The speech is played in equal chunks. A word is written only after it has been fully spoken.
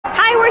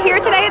Hi, we're here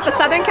today at the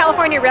Southern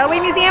California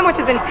Railway Museum, which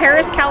is in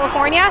Perris,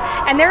 California,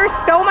 and there is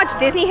so much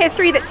Disney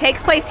history that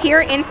takes place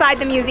here inside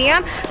the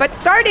museum. But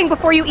starting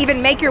before you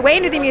even make your way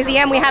into the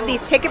museum, we have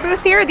these ticket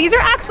booths here. These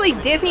are actually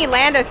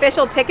Disneyland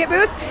official ticket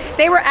booths.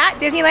 They were at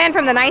Disneyland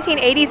from the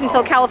 1980s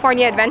until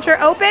California Adventure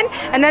opened,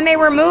 and then they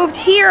were moved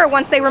here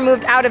once they were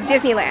moved out of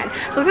Disneyland.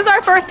 So this is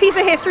our first piece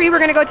of history. We're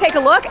gonna go take a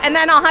look, and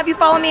then I'll have you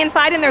follow me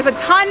inside, and there's a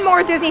ton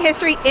more Disney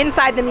history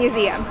inside the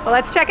museum. So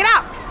let's check it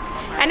out.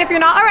 And if you're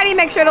not already,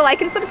 make sure to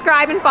like and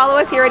subscribe and follow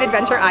us here at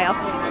Adventure Isle.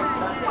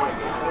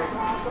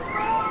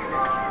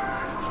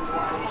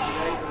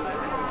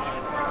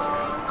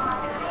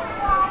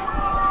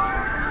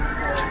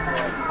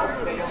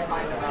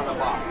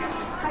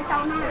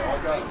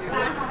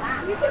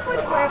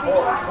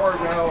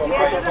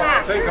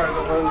 I think are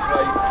the ones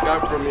I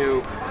got from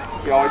you.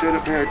 Yeah, I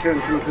didn't pay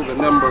attention to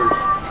the numbers.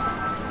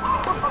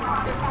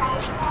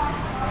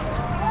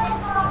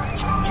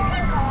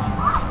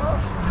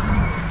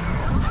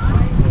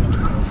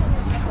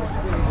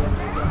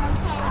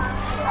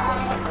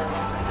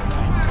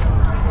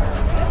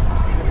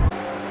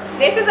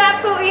 This is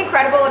absolutely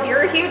incredible. If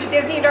you're a huge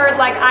Disney nerd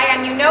like I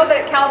am, you know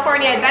that at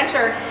California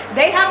Adventure,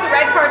 they have the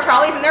Red Car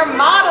Trolleys, and they're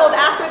modeled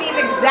after these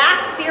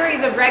exact series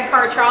of Red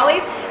Car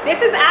Trolleys.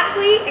 This is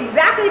actually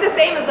exactly the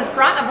same as the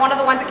front of one of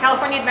the ones at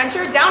California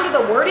Adventure, down to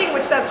the wording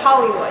which says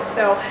Hollywood.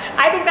 So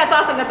I think that's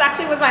awesome. That's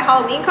actually was my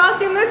Halloween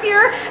costume this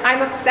year.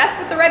 I'm obsessed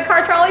with the Red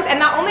Car Trolleys, and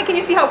not only can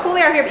you see how cool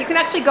they are here, but you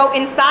can actually go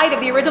inside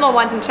of the original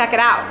ones and check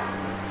it out.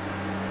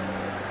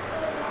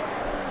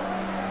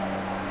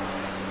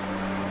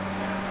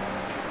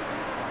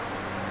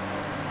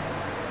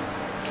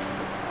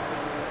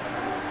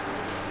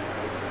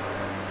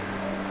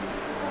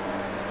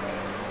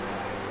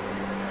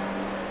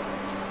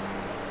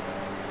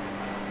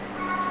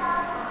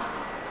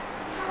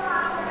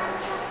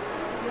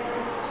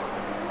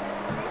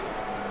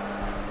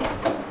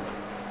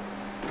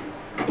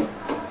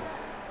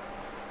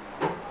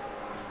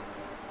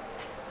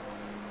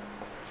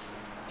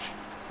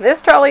 This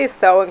trolley is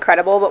so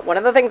incredible, but one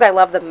of the things I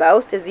love the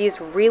most is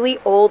these really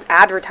old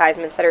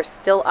advertisements that are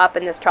still up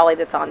in this trolley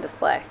that's on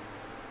display.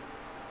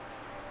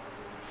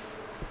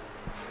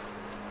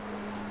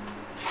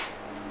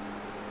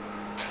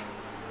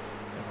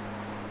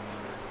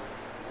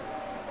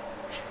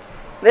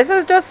 This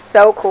is just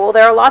so cool.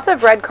 There are lots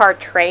of Red Car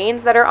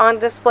trains that are on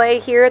display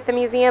here at the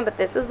museum, but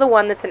this is the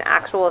one that's an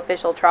actual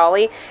official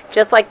trolley,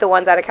 just like the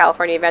ones out of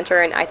California Adventure,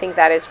 and I think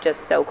that is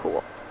just so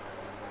cool.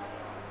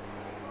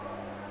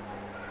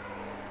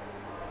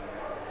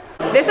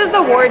 This is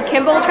the Ward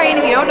Kimball train.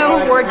 If you don't know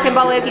who Ward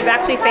Kimball is, he's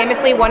actually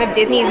famously one of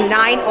Disney's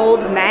 9 old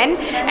men,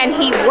 and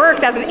he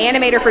worked as an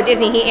animator for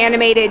Disney. He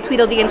animated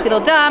Tweedledee and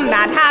Tweedledum,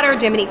 Mad Hatter,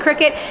 Jiminy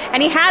Cricket,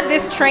 and he had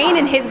this train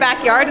in his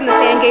backyard in the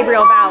San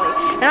Gabriel Valley.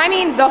 And I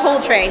mean the whole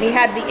train. He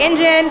had the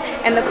engine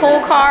and the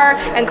coal car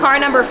and car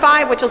number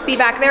 5, which you'll see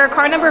back there.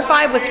 Car number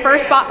 5 was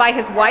first bought by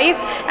his wife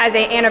as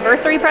an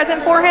anniversary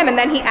present for him, and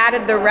then he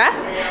added the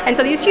rest. And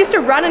so these used to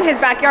run in his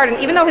backyard,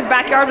 and even though his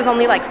backyard was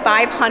only like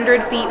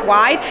 500 feet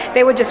wide,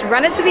 they would just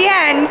run it to the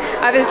end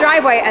of his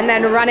driveway and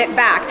then run it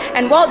back.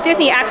 And Walt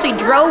Disney actually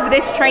drove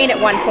this train at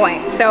one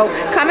point. So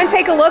come and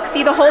take a look,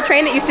 see the whole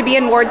train that used to be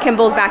in Ward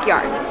Kimball's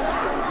backyard.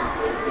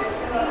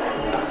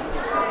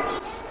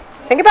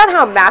 Think about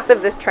how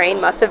massive this train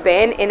must have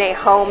been in a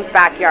home's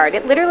backyard.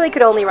 It literally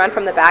could only run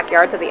from the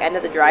backyard to the end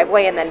of the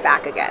driveway and then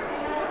back again.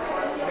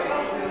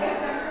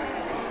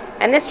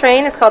 And this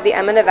train is called the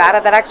Emma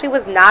Nevada. That actually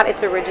was not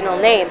its original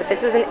name, but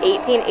this is an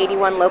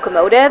 1881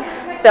 locomotive.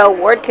 So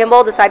Ward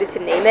Kimball decided to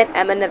name it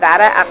Emma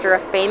Nevada after a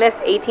famous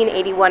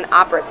 1881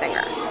 opera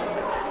singer.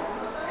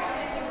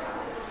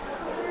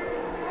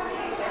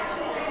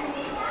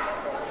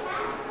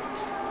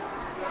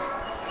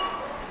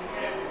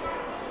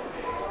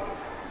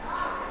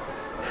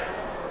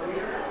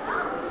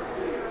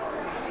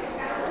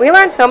 We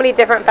learned so many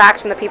different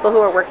facts from the people who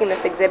were working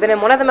this exhibit,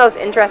 and one of the most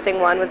interesting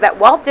one was that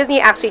Walt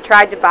Disney actually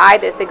tried to buy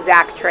this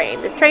exact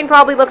train. This train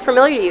probably looks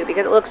familiar to you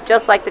because it looks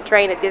just like the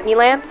train at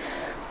Disneyland,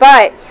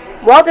 but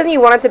Walt Disney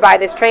wanted to buy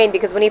this train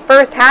because when he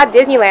first had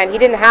Disneyland, he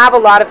didn't have a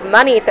lot of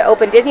money to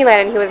open Disneyland,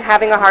 and he was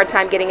having a hard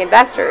time getting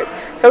investors.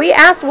 So he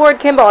asked Ward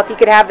Kimball if he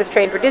could have this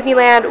train for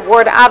Disneyland.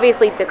 Ward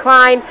obviously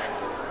declined.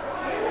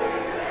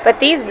 But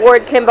these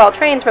Ward Kimball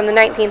trains from the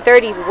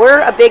 1930s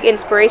were a big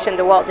inspiration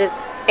to Walt Disney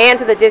and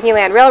to the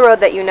Disneyland Railroad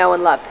that you know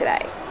and love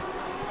today.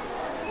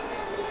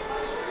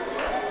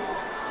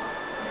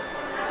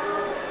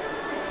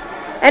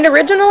 And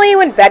originally,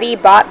 when Betty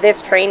bought this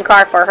train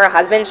car for her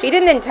husband, she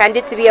didn't intend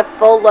it to be a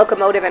full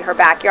locomotive in her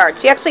backyard.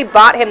 She actually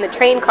bought him the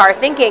train car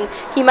thinking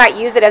he might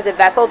use it as a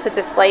vessel to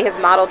display his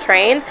model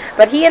trains,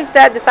 but he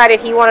instead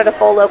decided he wanted a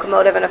full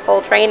locomotive and a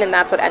full train, and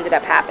that's what ended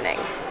up happening.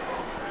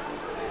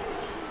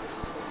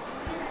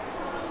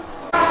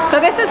 So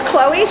this is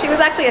Chloe. She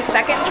was actually a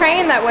second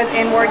train that was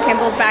in Ward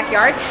Kimball's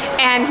backyard.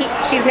 and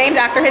she's named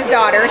after his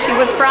daughter. She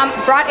was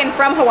brought in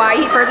from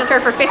Hawaii. He purchased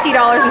her for $50,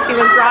 and she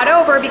was brought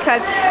over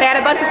because they had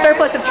a bunch of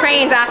surplus of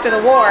trains after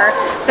the war.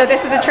 So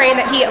this is a train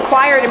that he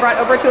acquired and brought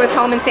over to his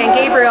home in San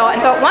Gabriel.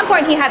 And so at one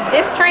point he had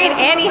this train,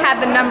 and he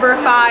had the number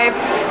 5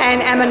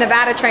 and Emma,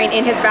 Nevada train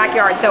in his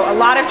backyard. So a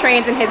lot of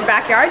trains in his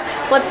backyard.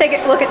 So let's take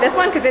a look at this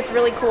one because it's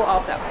really cool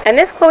also. And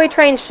this Chloe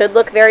train should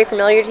look very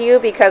familiar to you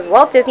because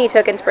Walt Disney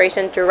took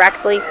inspiration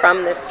directly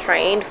from this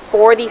train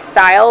for the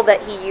style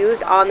that he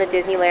used on the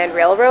Disneyland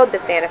Railroad, the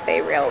Santa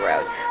Fe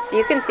Railroad. So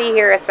you can see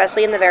here,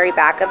 especially in the very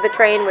back of the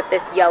train with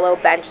this yellow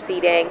bench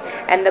seating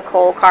and the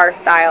coal car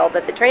style,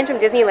 that the trains from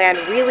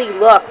Disneyland really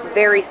look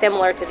very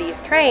similar to these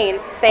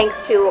trains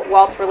thanks to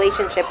Walt's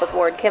relationship with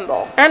Ward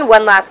Kimball. And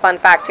one last fun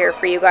fact here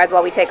for you guys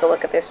while we take a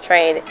look at this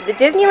train. The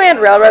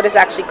Disneyland Railroad is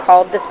actually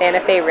called the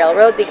Santa Fe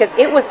Railroad because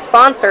it was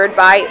sponsored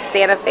by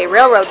Santa Fe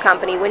Railroad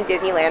Company when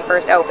Disneyland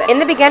first opened. In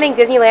the beginning,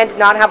 Disneyland did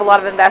not have a lot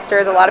of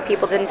investors. A lot of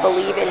people didn't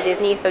believe in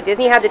Disney, so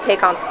Disney had to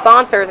take on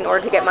sponsors in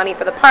order to get money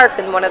for the parks,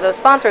 and one of those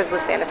sponsors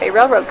was Santa Fe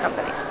Railroad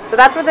Company. So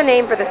that's where the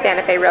name for the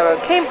Santa Fe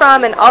Railroad came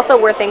from, and also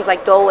where things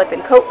like Dole Whip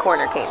and Coke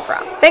Corner came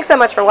from. Thanks so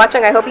much for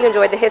watching. I hope you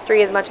enjoyed the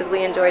history as much as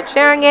we enjoyed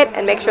sharing it,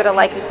 and make sure to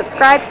like and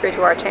subscribe here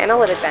to our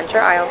channel at Adventure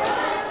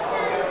Isle.